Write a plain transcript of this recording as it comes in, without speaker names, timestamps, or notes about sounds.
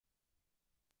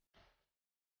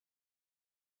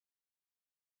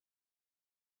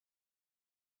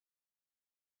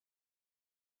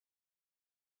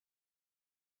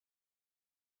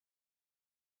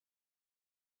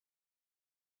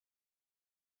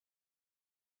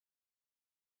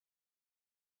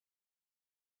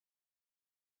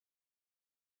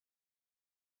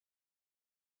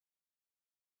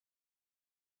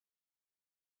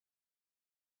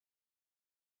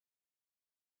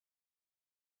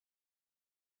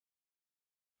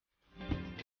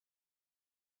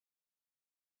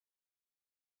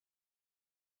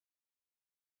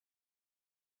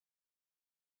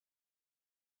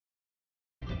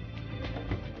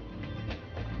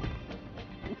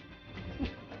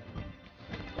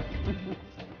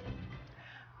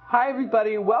Hi,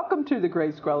 everybody. Welcome to the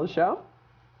Grace Grella Show.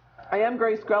 I am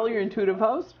Grace Grella, your intuitive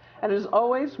host. And as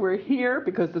always, we're here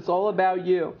because it's all about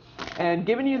you and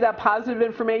giving you that positive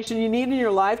information you need in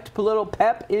your life to put a little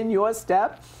pep in your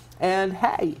step. And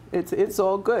hey, it's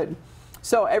all good.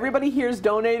 So everybody here is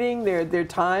donating their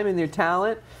time and their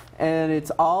talent, and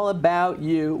it's all about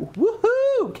you.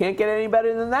 Woohoo! Can't get any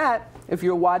better than that. If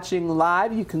you're watching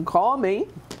live, you can call me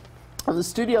on the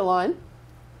studio line,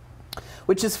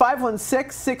 which is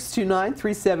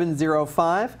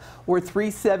 516-629-3705 or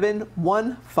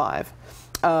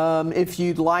 3715. If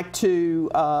you'd like to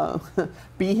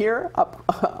be here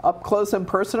up close and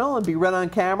personal and be read on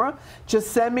camera,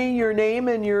 just send me your name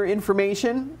and your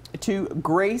information to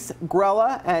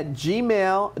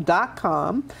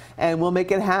gracegrella@gmail.com, and we'll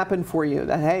make it happen for you.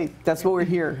 Hey, that's what we're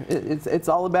here. It's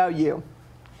all about you.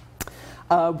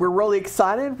 We're really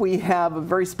excited. We have a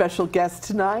very special guest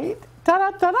tonight.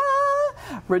 Ta-da-ta-da!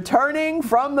 Returning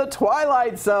from the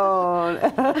Twilight Zone.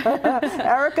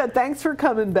 Erika, thanks for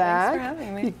coming back. Thanks for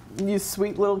having me. You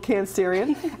sweet little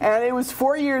Cancerian. And it was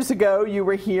 4 years ago you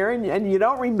were here, and you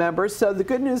don't remember, so the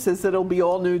good news is that it'll be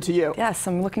all new to you. Yes,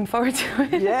 I'm looking forward to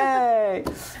it. Yay!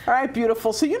 All right,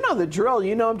 beautiful. So you know the drill.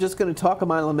 You know I'm just going to talk a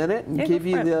mile a minute and give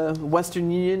you the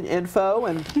Western Union info,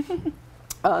 and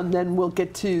then we'll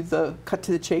get to the cut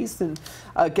to the chase and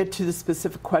get to the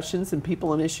specific questions and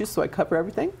people and issues, so I cover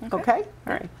everything. Okay?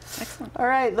 All right. Excellent. All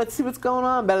right, let's see what's going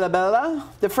on. Bella, bella.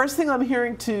 The first thing I'm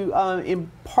hearing to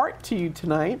impart to you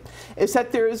tonight is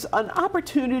that there's an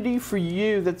opportunity for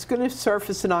you that's going to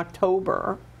surface in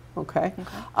October, okay.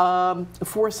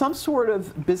 For some sort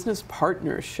of business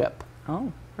partnership.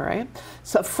 Oh. All right.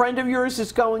 So a friend of yours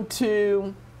is going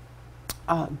to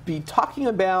be talking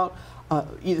about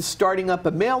either starting up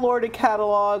a mail order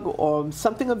catalog or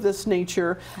something of this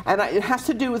nature, and it has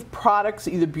to do with products,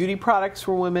 either beauty products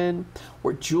for women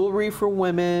or jewelry for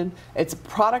women. It's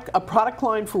a product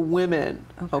line for women,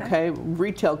 okay?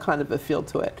 Retail kind of a feel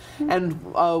to it, and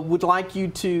would like you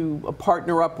to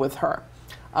partner up with her.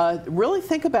 Really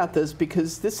think about this,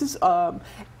 because this is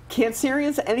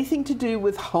Cancerians, anything to do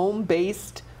with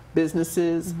home-based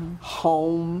businesses,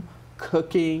 home,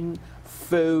 cooking,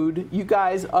 food, you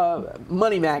guys,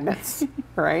 money magnets,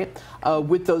 right,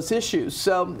 with those issues.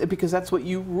 So, because that's what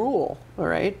you rule, all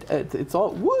right? It's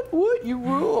all, what, you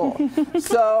rule.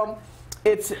 So,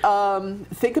 it's,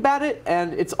 think about it,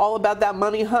 and it's all about that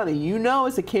money, honey. You know,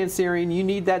 as a Cancerian, you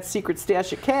need that secret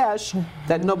stash of cash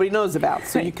that nobody knows about,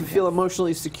 so you can feel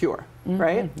emotionally secure,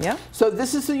 right? Yeah. So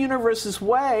this is the universe's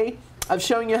way of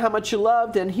showing you how much you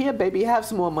loved, and here, baby, have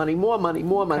some more money, more money,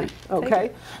 more money,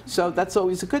 okay? So that's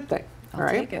always a good thing. All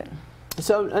right. Take it.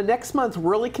 So next month,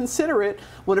 really consider it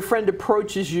when a friend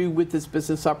approaches you with this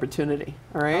business opportunity.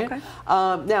 All right. Okay.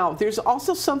 Now, there's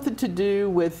also something to do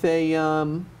with a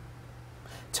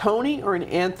Tony or an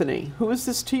Anthony. Who is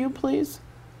this to you, please?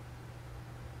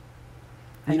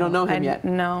 You don't know him yet?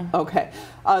 No. Okay.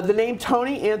 The name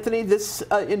Tony Anthony, this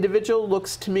individual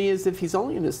looks to me as if he's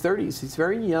only in his 30s. He's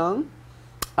very young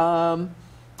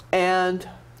and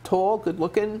tall, good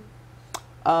looking.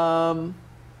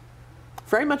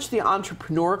 Very much the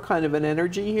entrepreneur kind of an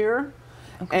energy here.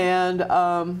 And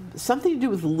something to do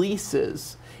with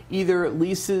leases. Either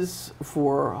leases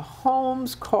for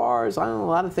homes, cars, I don't know,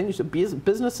 a lot of things,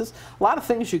 businesses, a lot of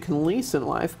things you can lease in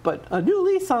life, but a new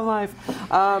lease on life.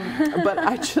 But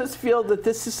I just feel that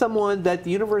this is someone that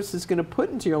the universe is going to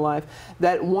put into your life,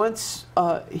 that once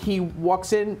he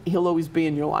walks in, he'll always be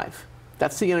in your life.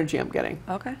 That's the energy I'm getting.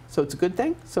 Okay. So it's a good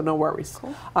thing, so no worries.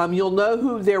 Cool. You'll know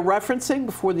who they're referencing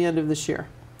before the end of this year.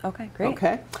 Okay, great.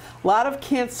 Okay. A lot of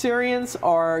Cancerians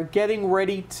are getting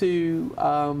ready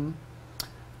to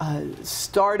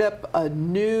start up a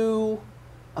new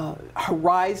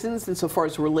horizons insofar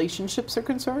as relationships are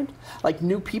concerned, like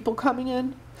new people coming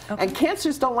in. Okay. And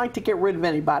Cancers don't like to get rid of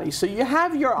anybody. So you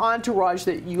have your entourage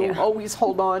that you'll always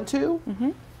hold on to,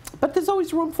 but there's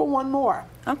always room for one more.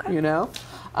 Okay. You know?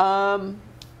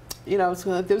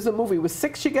 There's a movie with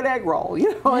 6 you get egg roll.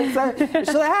 You know,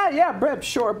 yeah, Brib,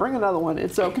 sure, bring another one.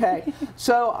 It's okay.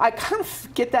 So I kind of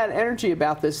get that energy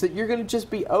about this, that you're going to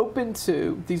just be open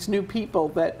to these new people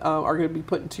that are going to be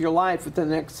put into your life within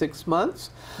the next 6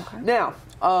 months. Okay. Now,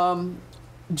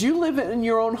 do you live in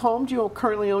your own home? Do you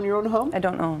currently own your own home? I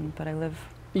don't own, but I live.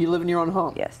 You live in your own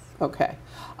home? Yes. Okay.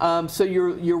 So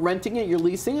you're renting it? You're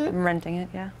leasing it? I'm renting it,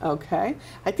 yeah. Okay.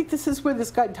 I think this is where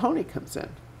this guy Tony comes in.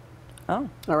 Oh.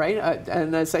 All right.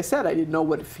 And as I said, I didn't know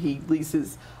what if he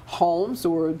leases homes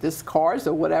or this cars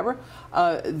or whatever.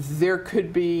 There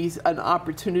could be an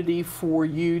opportunity for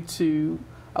you to.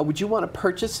 Would you want to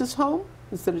purchase this home?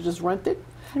 instead of just rent it?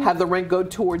 Have the rent go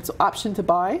towards option to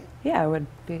buy? Yeah, I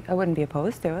wouldn't be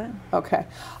opposed to it. Okay.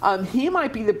 He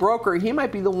might be the broker. He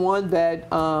might be the one that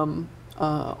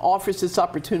offers this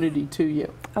opportunity to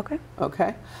you. Okay.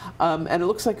 Okay. And it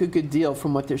looks like a good deal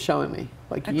from what they're showing me.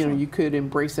 Like, you know, you could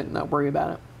embrace it and not worry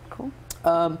about it. Cool.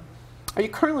 Are you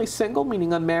currently single,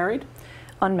 meaning unmarried?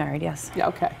 Unmarried, yes. Yeah,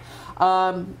 okay.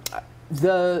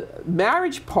 The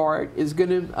marriage part is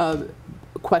going to,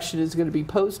 question is going to be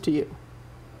posed to you.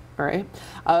 All right.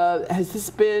 Has this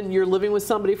been, you're living with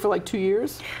somebody for like 2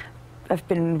 years? I've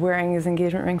been wearing his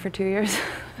engagement ring for 2 years.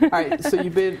 All right. So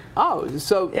you've been,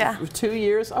 yeah. For 2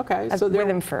 years? Okay. I've been with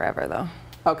him forever, though.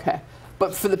 Okay.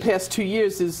 But for the past 2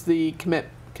 years is the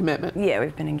commitment? Yeah,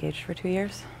 we've been engaged for 2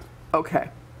 years. Okay.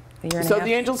 A year and So a half.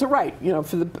 the angels are right. You know,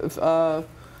 for the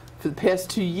past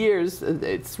 2 years,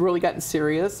 it's really gotten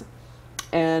serious.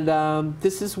 And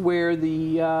this is where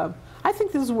the, I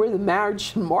think this is where the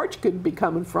marriage in March could be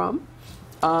coming from.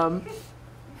 And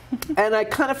I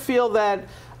kind of feel that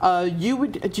you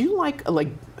would, do you like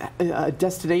a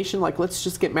destination, like let's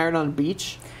just get married on a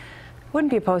beach?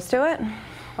 Wouldn't be opposed to it.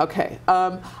 Okay.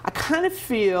 I kind of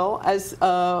feel as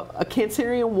a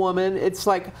Cancerian woman, it's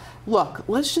like, look,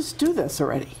 let's just do this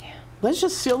already. Let's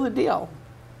just seal the deal,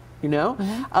 you know?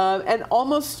 And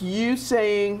almost you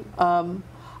saying,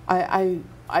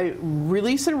 I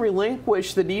release and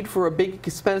relinquish the need for a big,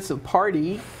 expensive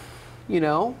party, you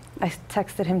know? I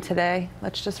texted him today,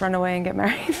 let's just run away and get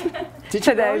married. Did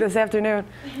you Today, really? this afternoon.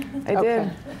 I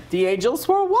did. The angels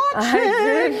were watching.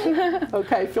 I did.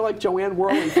 Okay, I feel like Joanne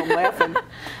Worley from Laughing.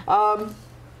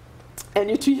 And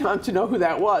you're too young to know who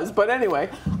that was. But anyway,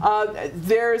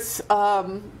 there's,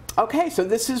 okay, so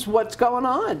this is what's going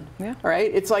on. Yeah. All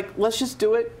right? It's like, let's just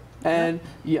do it. And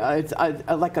yeah, it's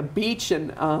like a beach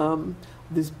and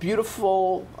this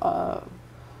beautiful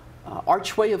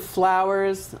archway of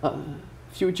flowers.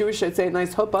 If you were Jewish, I'd say a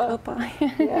nice chuppah.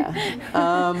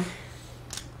 Yeah.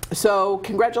 So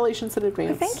congratulations in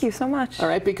advance. Thank you so much. All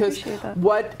right, because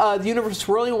what the universe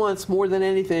really wants more than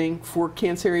anything for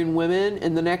Cancerian women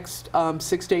in the next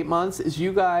 6 to 8 months is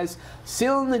you guys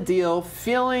sealing the deal,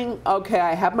 feeling, okay,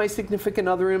 I have my significant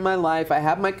other in my life, I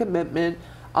have my commitment,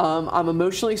 I'm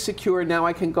emotionally secure, now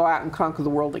I can go out and conquer the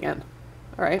world again.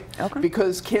 All right? Okay.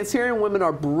 Because Cancerian women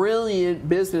are brilliant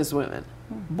business women.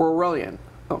 Brilliant.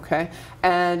 Okay?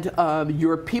 And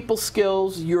your people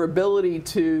skills, your ability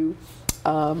to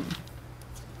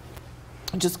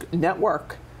just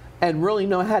network and really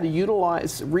know how to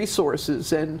utilize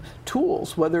resources and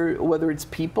tools, whether it's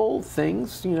people,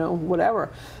 things, you know,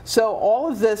 whatever. So all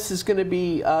of this is going to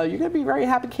be, you're going to be a very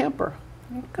happy camper.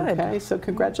 Good. Okay, so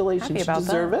congratulations. Happy about You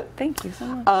deserve that. it. Thank you so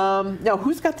much. Now,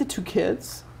 who's got the 2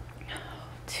 kids?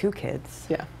 2 kids.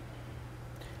 Yeah.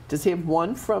 Does he have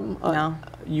one from, No.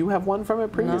 You have one from a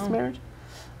previous No. marriage?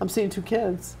 I'm seeing 2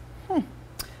 kids.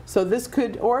 So this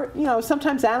could, or, you know,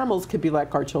 sometimes animals could be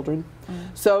like our children.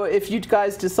 So if you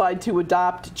guys decide to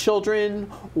adopt children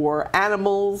or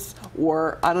animals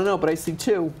or, I don't know, but I see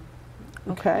 2.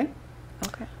 Okay?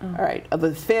 Okay. All right.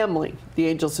 The family. The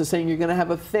angels are saying you're going to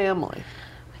have a family.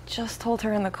 I just told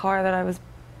her in the car that I was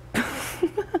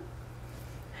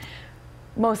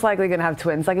most likely going to have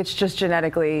twins. Like, it's just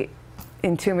genetically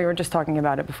in tune. We were just talking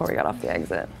about it before we got off the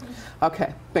exit.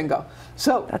 Okay. Bingo.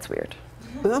 So That's weird.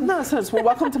 nonsense. Well,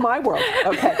 welcome to my world.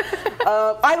 Okay.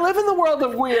 I live in the world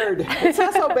of weird. It's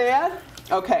not so bad.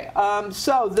 Okay.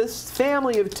 So this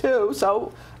family of 2.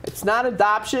 So it's not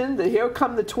adoption. Here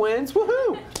come the twins.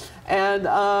 Woohoo! And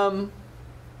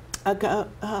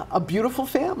a beautiful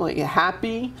family,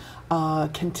 happy,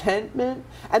 contentment,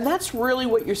 and that's really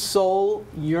what your soul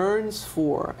yearns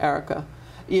for, Erika.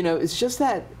 You know, it's just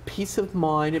that peace of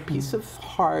mind, a peace of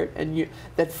heart, and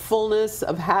that fullness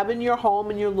of having your home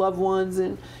and your loved ones,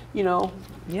 and you know,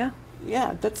 Yeah.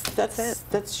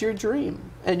 that's your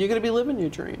dream, and you're going to be living your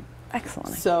dream.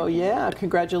 Excellent. So yeah,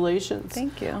 congratulations.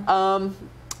 Thank you.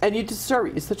 And you deserve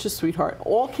it. You're such a sweetheart.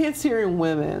 All Cancerian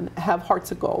women have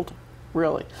hearts of gold,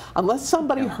 really. Unless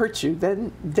somebody hurts you,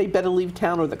 then they better leave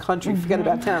town or the country. Forget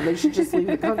about town. They should just leave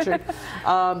the country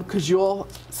because you'll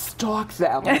stalk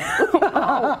them.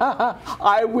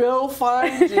 I will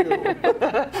find you.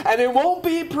 And it won't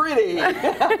be pretty.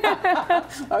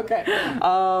 Okay.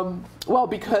 Well,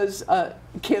 because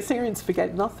Cancerians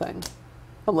forget nothing.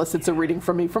 Unless it's a reading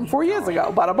from me from 4 years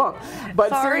ago, bada bum. But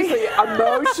Sorry.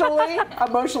 seriously,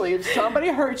 emotionally, if somebody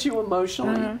hurts you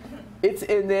emotionally, it's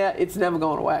in there. It's never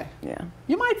going away. Yeah.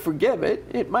 You might forgive it.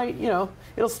 It might, you know,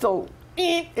 it'll still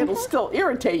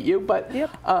irritate you, but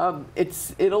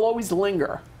it'll always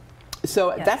linger.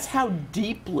 So that's how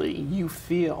deeply you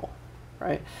feel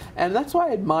right? And that's why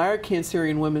I admire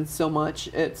Cancerian women so much.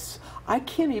 I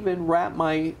can't even wrap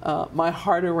my my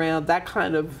heart around that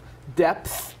kind of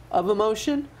depth of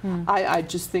emotion. I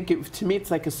just think to me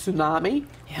it's like a tsunami.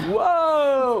 Yeah.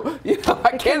 Whoa! You know, I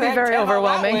it can be very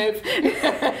overwhelming.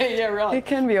 Yeah, really. It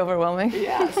can be overwhelming.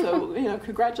 Yeah. So you know,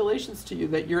 congratulations to you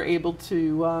that you're able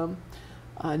to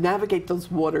navigate those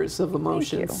waters of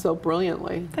emotions so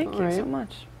brilliantly. Thank you so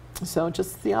much. So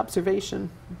just the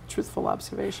observation, truthful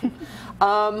observation.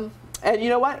 And you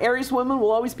know what? Aries women will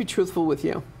always be truthful with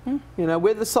you. You know,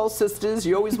 we're the soul sisters.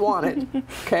 You always want it.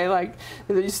 Okay, like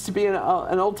there used to be an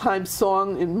old-time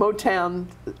song in Motown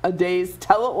days,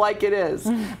 "Tell It Like It Is."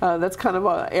 That's kind of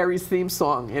a Aries theme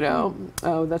song. You know,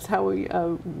 that's how we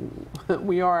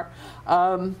are.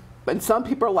 And some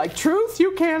people are like, "Truth,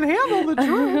 you can't handle the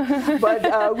truth,"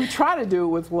 but we try to do it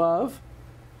with love.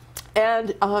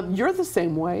 And you're the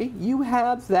same way. You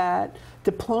have that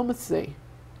diplomacy.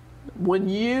 When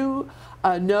you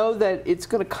know that it's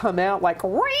going to come out like,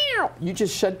 you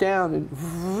just shut down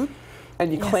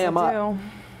and you clam up.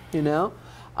 You know,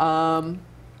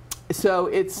 so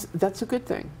that's a good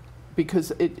thing,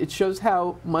 because it shows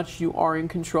how much you are in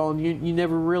control, and you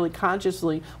never really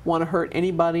consciously want to hurt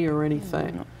anybody or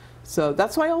anything. So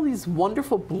that's why all these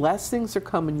wonderful blessings are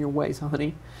coming your way,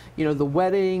 honey. You know, the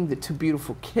wedding, the 2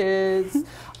 beautiful kids,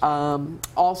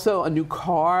 also a new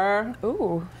car.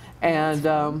 Ooh. And,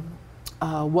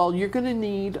 well, you're going to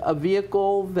need a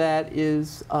vehicle that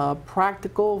is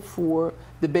practical for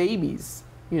the babies,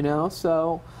 you know,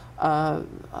 so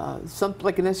something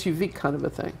like an SUV kind of a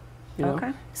thing. You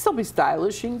know, still be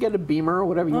stylish. You can get a Beamer or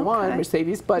whatever you want,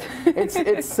 Mercedes, but it's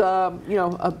you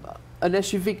know, an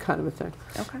SUV kind of a thing.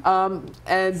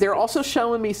 And they're also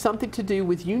showing me something to do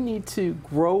with you need to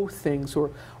grow things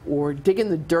or dig in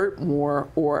the dirt more,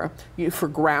 or for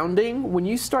grounding. When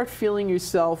you start feeling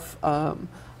yourself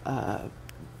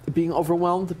being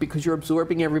overwhelmed because you're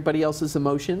absorbing everybody else's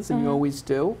emotions, and you always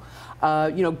do,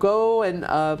 you know, go and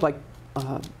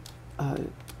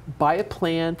buy a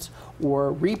plant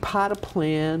or repot a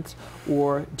plant,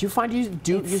 or do you find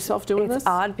yourself doing this? It's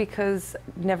odd, because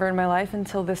never in my life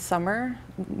until this summer,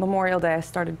 Memorial Day, I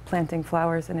started planting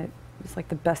flowers, and it was like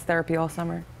the best therapy all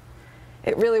summer.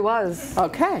 It really was.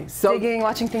 Okay, so digging,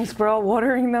 watching things grow,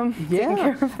 watering them, taking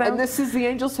care of them. And this is, the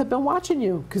angels have been watching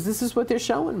you, because this is what they're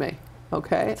showing me.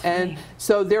 Okay, and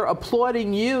so they're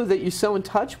applauding you that you're so in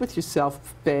touch with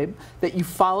yourself, babe, that you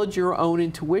followed your own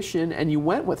intuition and you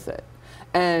went with it.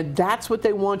 And that's what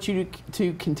they want you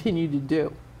to continue to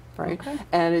do, right?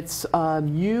 And it's,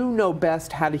 you know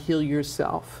best how to heal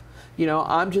yourself. You know,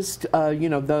 I'm just, you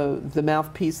know, the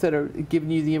mouthpiece that are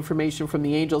giving you the information from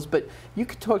the angels, but you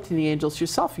could talk to the angels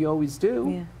yourself. You always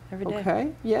do. Yeah, every day.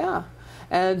 Okay, yeah.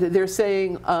 And they're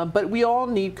saying, but we all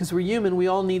need, because we're human, we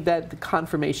all need that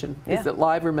confirmation. Is it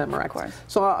live or Memorex? Of course.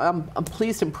 So I'm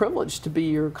pleased and privileged to be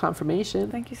your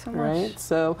confirmation. Thank you so much. Right?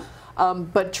 So,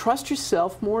 but trust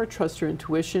yourself more, trust your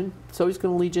intuition. It's always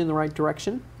going to lead you in the right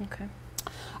direction. Okay.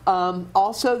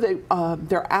 Also,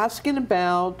 they're asking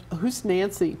about, who's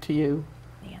Nancy to you?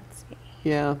 Nancy.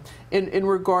 Yeah. In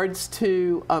regards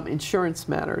to insurance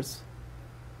matters.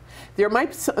 There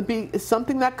might be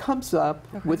something that comes up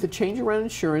with a change around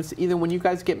insurance, either when you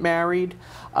guys get married,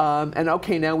 and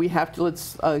okay, now we have to,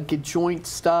 let's get joint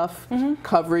stuff,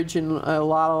 coverage, and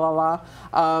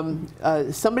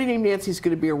somebody named Nancy is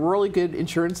going to be a really good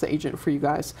insurance agent for you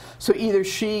guys. So either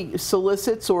she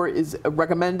solicits or is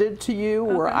recommended to you,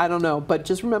 or I don't know, but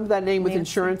just remember that name with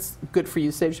insurance. Good for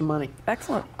you, saves you money.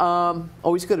 Excellent.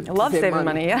 Always good. I love saving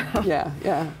money. Yeah.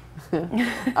 Yeah.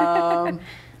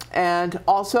 And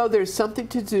also, there's something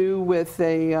to do with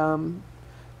a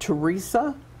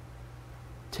Teresa,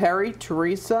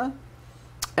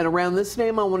 and around this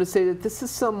name, I want to say that this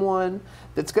is someone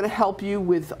that's going to help you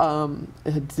with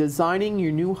designing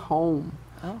your new home,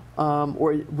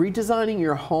 or redesigning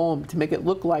your home to make it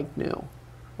look like new,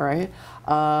 right?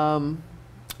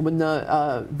 When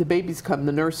the babies come,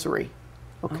 the nursery,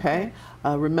 okay?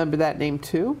 Remember that name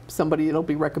too. Somebody that'll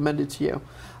be recommended to you.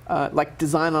 Like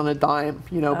design on a dime,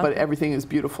 you know, but everything is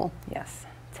beautiful. Yes,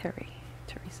 Teresa.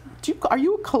 Are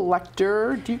you a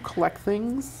collector? Do you collect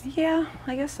things? Yeah,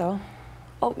 I guess so.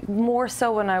 Oh, more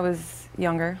so when I was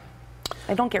younger.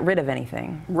 I don't get rid of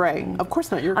anything. Right, of course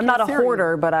not. I'm not a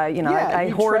hoarder, but I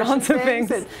hoard onto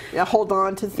things. And, hold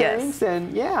on to things,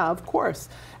 and yeah, of course.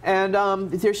 And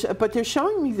but they're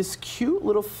showing me this cute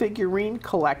little figurine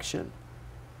collection.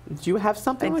 Do you have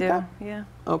something like that? Yeah.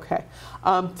 Okay.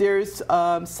 There's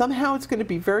somehow it's going to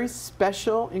be very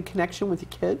special in connection with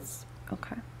your kids.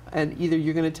 Okay. And either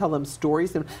you're going to tell them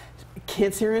stories, and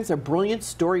Cancerians are brilliant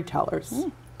storytellers.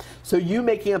 So you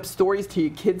making up stories to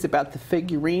your kids about the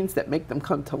figurines that make them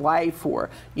come to life, or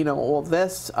all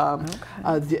this,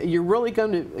 you're really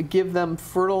going to give them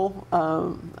fertile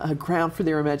ground for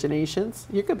their imaginations.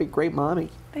 You're going to be a great mommy.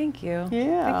 Thank you.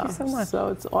 Yeah. Thank you so much. So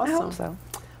it's awesome. I hope so.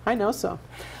 I know so.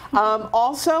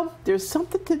 Also, there's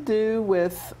something to do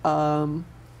with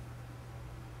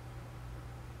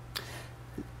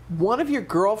one of your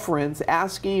girlfriends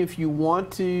asking if you want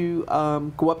to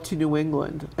go up to New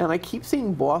England, and I keep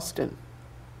seeing Boston,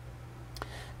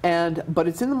 but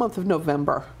it's in the month of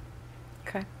November.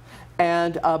 Okay.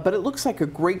 And but it looks like a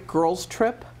great girls'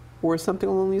 trip or something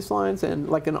along these lines, and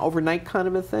like an overnight kind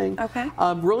of a thing. Okay.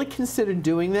 Really consider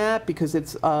doing that, because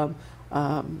it's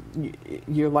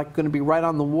you're like going to be right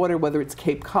on the water, whether it's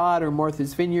Cape Cod or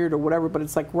Martha's Vineyard or whatever, but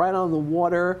it's like right on the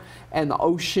water and the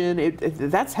ocean.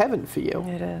 That's heaven for you.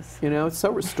 It is. It's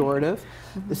so restorative.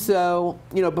 So,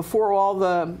 before all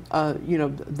the,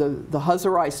 the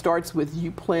huzzarai starts with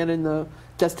you planning the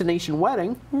destination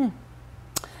wedding, and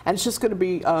it's just going to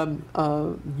be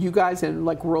you guys and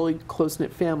like really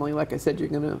close-knit family. Like I said, you're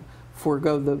going to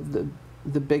forego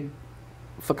the big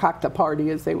fakakta party,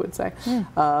 as they would say.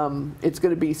 It's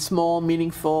going to be small,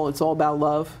 meaningful. It's all about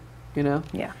love,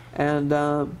 Yeah. And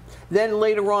then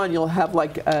later on, you'll have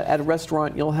like at a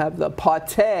restaurant, you'll have the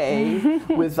pate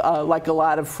with like a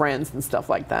lot of friends and stuff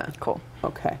like that. Cool.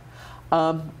 Okay.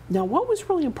 Now, what was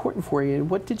really important for you, and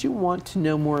what did you want to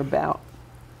know more about?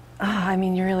 I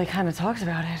mean, you really kind of talked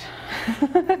about it.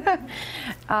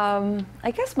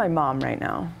 I guess my mom right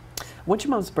now. What's your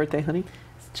mom's birthday, honey?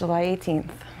 It's July 18th.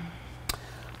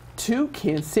 Two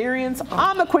Cancerians.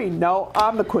 I'm the queen. No,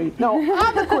 I'm the queen. No,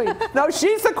 I'm the queen. No,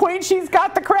 she's the queen. She's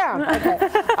got the crown. Okay.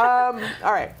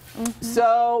 All right.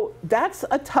 So that's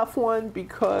a tough one,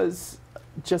 because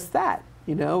just that,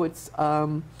 it's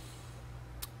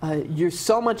you're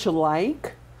so much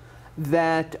alike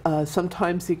that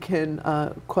sometimes it can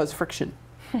cause friction.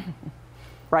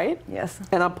 Right? Yes.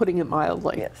 And I'm putting it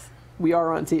mildly. Yes. We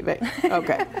are on TV.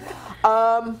 Okay.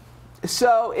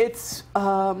 So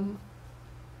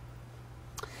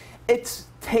it's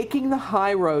taking the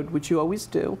high road, which you always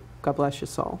do. God bless your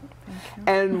soul.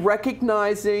 And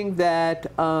recognizing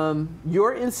that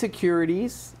your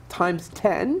insecurities times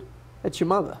 10, that's your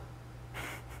mother.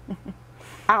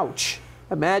 Ouch.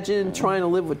 Imagine trying to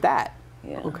live with that.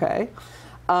 Yeah. Okay.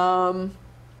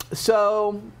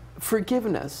 So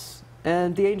forgiveness.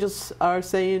 And the angels are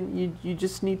saying you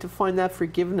just need to find that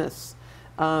forgiveness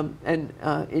and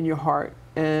in your heart.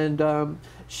 And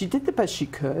she did the best she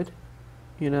could.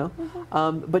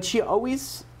 But she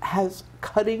always has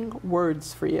cutting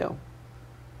words for you.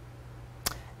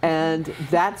 And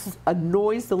that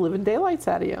annoys the living daylights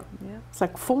out of you. Yeah. It's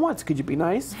like, for once, could you be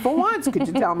nice? For once, could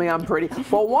you tell me I'm pretty?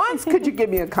 For once, could you give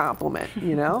me a compliment,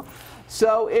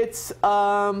 So it's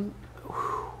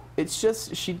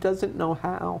just, she doesn't know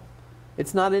how.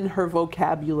 It's not in her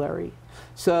vocabulary.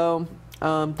 So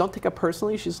don't take it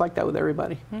personally. She's like that with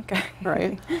everybody. Okay.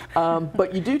 Right?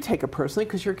 But you do take it personally,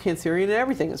 because you're Cancerian and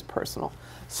everything is personal.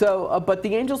 So, but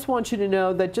the angels want you to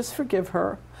know that just forgive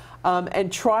her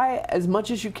and try as much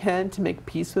as you can to make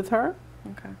peace with her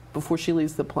before she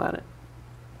leaves the planet.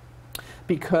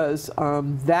 Because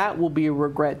that will be a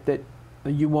regret that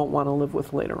you won't want to live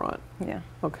with later on. Yeah.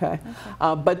 Okay?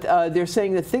 But they're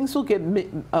saying that things will get,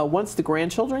 once the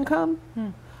grandchildren come,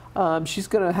 she's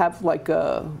going to have like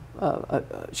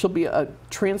she'll be a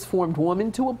transformed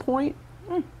woman to a point.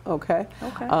 Okay.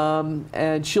 Okay.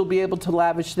 And she'll be able to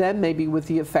lavish them maybe with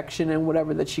the affection and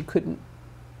whatever that she couldn't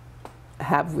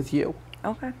have with you.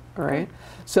 Okay. All right.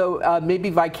 So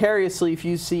maybe vicariously, if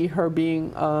you see her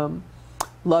being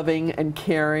loving and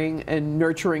caring and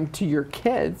nurturing to your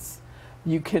kids,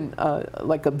 you can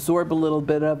like absorb a little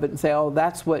bit of it and say, oh,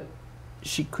 that's what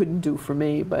she couldn't do for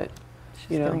me, but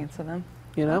She's giving it to them.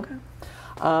 Okay.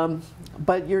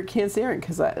 But you're Cancerian,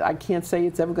 because I can't say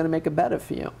it's ever going to make it better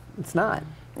for you. It's not.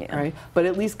 Yeah. Right? But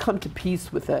at least come to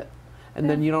peace with it, and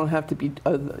then you don't have to be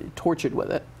tortured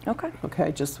with it. Okay.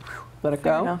 Okay, just let it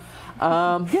Fair go. enough.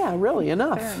 Yeah, really,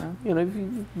 enough. Fair enough.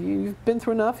 You've been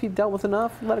through enough, you've dealt with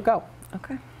enough, let it go.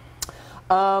 Okay.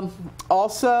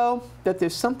 Also, that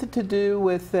there's something to do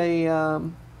with a,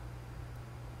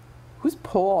 who's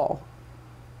Paul?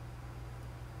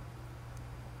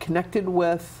 Connected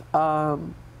with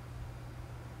real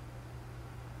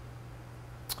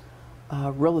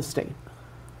estate.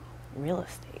 Real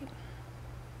estate.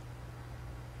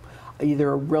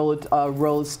 Either a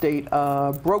real estate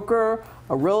broker,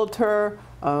 a realtor,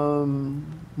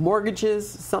 mortgages,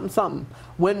 something.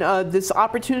 When this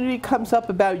opportunity comes up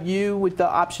about you with the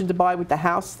option to buy with the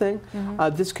house thing,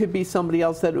 this could be somebody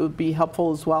else that would be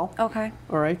helpful as well. Okay.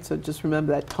 All right, so just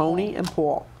remember that, Tony and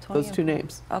Paul, those two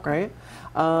names. Okay.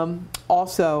 Right?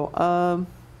 Also,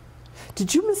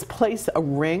 did you misplace a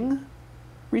ring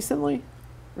recently?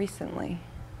 Recently?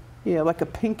 Yeah, like a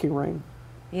pinky ring.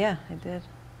 Yeah, I did.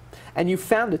 And you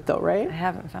found it though, right? I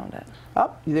haven't found it.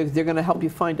 Oh, they're going to help you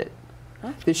find it.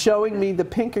 Huh? They're showing me the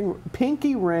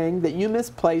pinky ring that you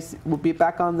misplaced will be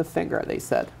back on the finger, they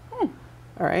said. All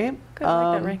right? Good, I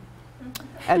like that ring.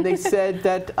 And they said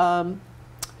that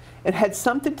it had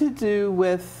something to do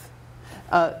with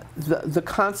the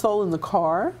console in the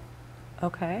car.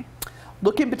 Okay.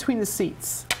 Look in between the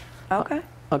seats. Okay.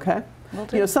 Okay? Will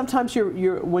do. You know, sometimes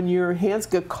when your hands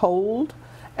get cold,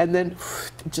 and then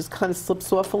it just kind of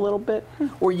slips off a little bit,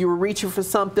 or you were reaching for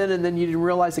something and then you didn't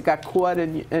realize it got caught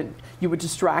and you were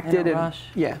distracted. In a rush.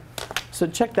 Yeah, so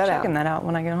check that out. Checking that out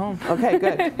when I get home. Okay,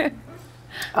 good.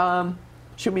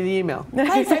 Shoot me the email.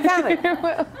 Hi, I found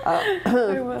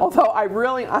it. Although I'm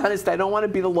really honest, I don't want to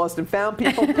be the lost and found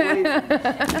people. Please,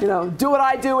 you know, do what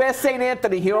I do. Ask St.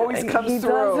 Anthony. He always comes He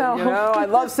through. does help. You know, I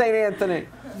love St. Anthony.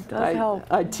 Does help.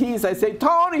 I tease. I say,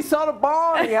 Tony, son of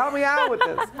Barney, help me out with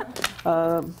this.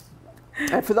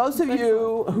 And for those of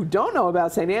you who don't know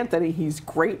about St. Anthony, he's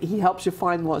great. He helps you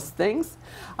find lost things.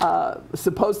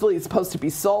 Supposedly, it's supposed to be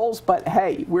souls, but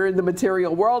hey, we're in the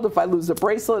material world. If I lose a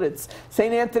bracelet, it's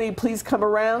St. Anthony, please come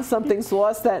around. Something's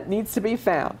lost that needs to be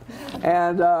found.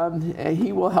 And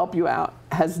he will help you out.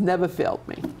 Has never failed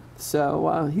me.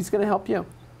 So he's going to help you.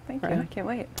 Thank you. I can't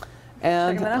wait.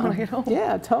 And, Checking that out when I get home.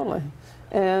 Yeah, totally.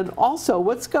 And also,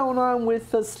 what's going on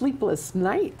with the sleepless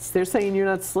nights? They're saying you're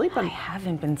not sleeping. I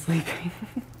haven't been sleeping.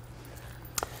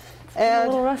 And a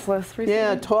little restless recently.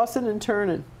 Yeah, tossing and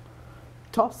turning.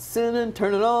 Tossing and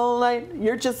turning all night.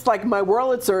 You're just like my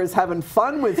Wurlitzer is having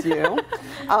fun with you.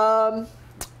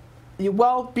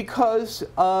 Well, because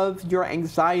of your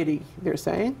anxiety, they're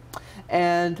saying.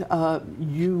 And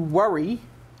you worry.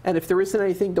 And if there isn't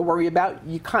anything to worry about,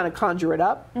 you kind of conjure it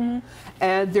up.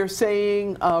 And they're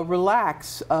saying,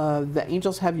 relax. The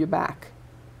angels have your back.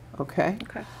 Okay?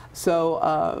 Okay.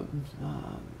 So,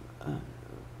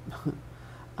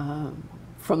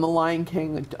 from the Lion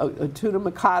King, Tuna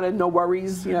Makata, no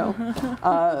worries, you know.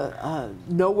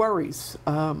 No worries.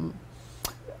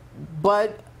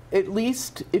 But at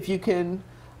least if you can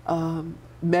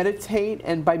meditate,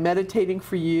 and by meditating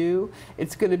for you,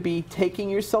 it's going to be taking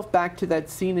yourself back to that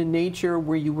scene in nature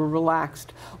where you were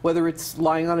relaxed, whether it's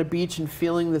lying on a beach and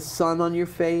feeling the sun on your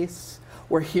face,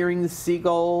 or hearing the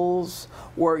seagulls,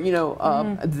 or, you know,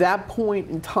 that point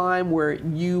in time where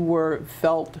you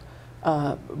felt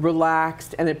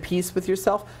relaxed and at peace with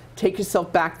yourself. Take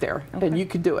yourself back there, and you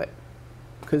can do it,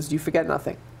 because you forget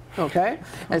nothing. Okay?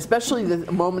 And especially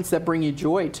the moments that bring you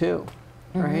joy too.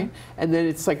 Right? And then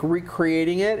it's like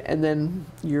recreating it, and then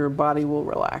your body will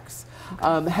relax.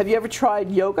 Have you ever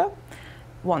tried yoga?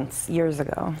 Once, years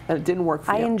ago. And it didn't work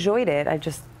for you? I enjoyed it. I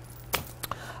just...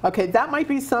 Okay, that might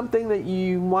be something that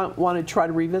you want to try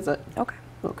to revisit. Okay.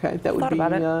 Okay, that would be,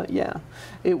 about it. Yeah.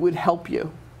 It would help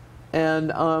you.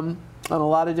 And on a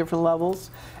lot of different levels.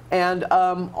 And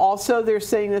also they're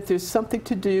saying that there's something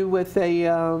to do with a...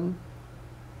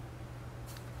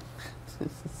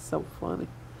 this is so funny.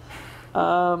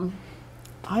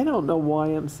 I don't know why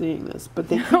I'm seeing this, but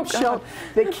they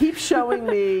keep showing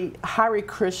me Hare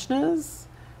Krishnas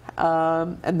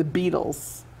and the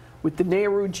Beatles with the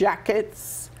Nehru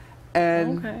jackets,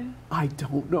 and I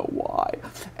don't know why.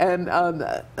 And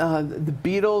the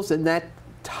Beatles in that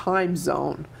time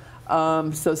zone,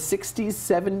 so 60s,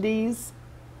 70s.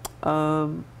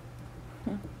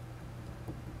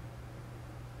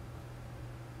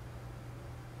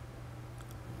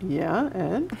 Yeah,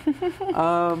 and you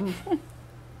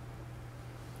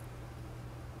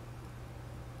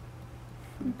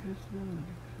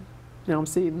know, I'm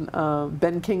seeing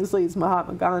Ben Kingsley's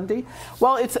Mahatma Gandhi.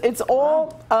 Well, it's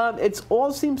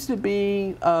all seems to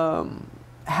be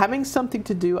having something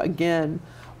to do again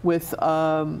with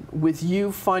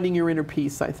you finding your inner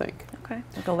peace, I think. Okay,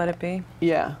 like a let it be.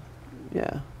 Yeah,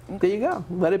 yeah. There you go.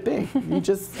 Let it be. You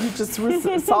just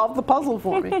solved the puzzle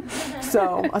for me.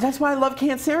 So that's why I love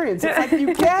Cancerians. It's like,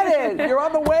 you get it. You're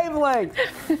on the wavelength.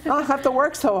 I don't have to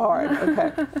work so hard.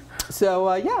 Okay.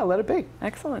 So yeah, let it be.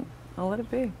 Excellent. I'll let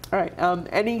it be. All right.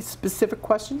 Any specific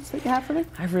questions that you have for me?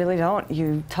 I really don't.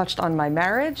 You touched on my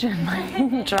marriage and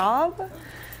my job.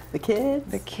 The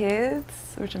kids. The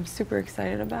kids, which I'm super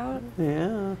excited about.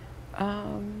 Yeah.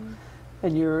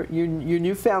 and your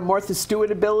newfound Martha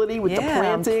Stewart ability with the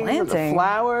planting, with the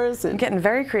flowers. And I'm getting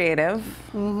very creative.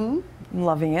 I'm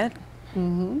loving it.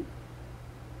 No,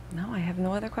 I have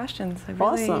no other questions.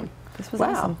 Awesome. This was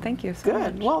awesome. Thank you so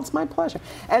much. Good. Well, it's my pleasure.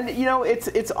 And you know,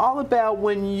 it's all about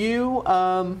when you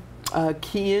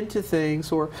key into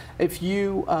things, or if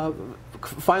you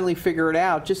finally figure it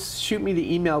out, just shoot me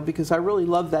the email, because I really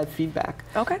love that feedback.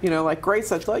 Okay. You know, like,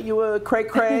 Grace, I thought you were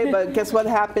cray-cray, but guess what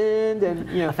happened? And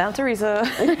you know, I found Teresa.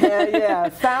 yeah,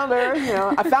 found her. You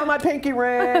know, I found my pinky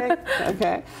ring.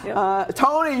 Okay. Yep.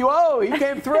 Tony, whoa, he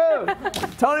came through.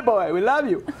 Tony boy, we love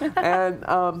you. And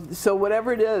so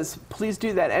whatever it is, please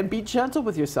do that, and be gentle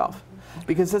with yourself.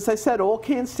 Because as I said, all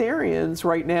Cancerians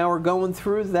right now are going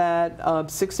through that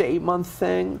 6 to 8 month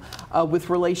thing with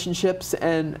relationships,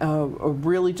 and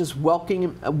really just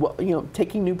welcoming,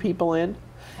 taking new people in,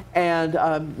 and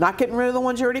not getting rid of the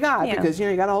ones you already got, because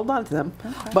you got to hold on to them.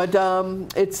 Okay. But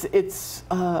it's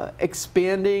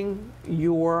expanding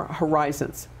your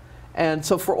horizons, and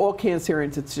so for all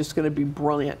Cancerians, it's just going to be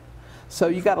brilliant. So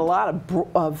you got a lot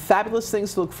of fabulous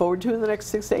things to look forward to in the next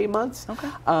 6 to 8 months. Okay.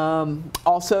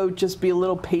 Also, just be a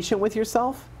little patient with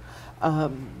yourself.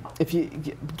 If you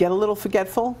get a little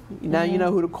forgetful, now you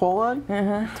know who to call on.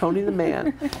 Tony the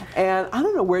man. And I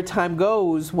don't know where time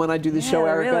goes when I do the show,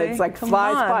 Erika. Really? It's like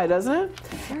flies by, doesn't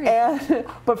it?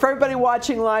 But for everybody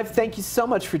watching live, thank you so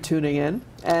much for tuning in.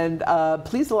 And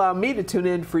please allow me to tune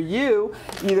in for you.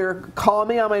 Either call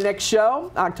me on my next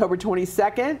show, October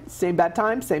 22nd, same bad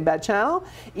time, same bad channel.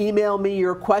 Email me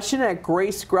your question at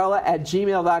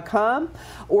gracegrella@gmail.com.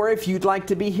 Or if you'd like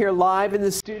to be here live in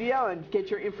the studio and get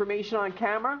your information on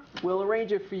camera, we'll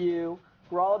arrange it for you.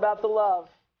 We're all about the love.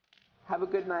 Have a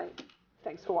good night.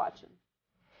 Thanks for watching.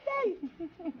 Yay!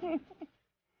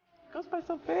 Goes by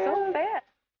so fast. So fast.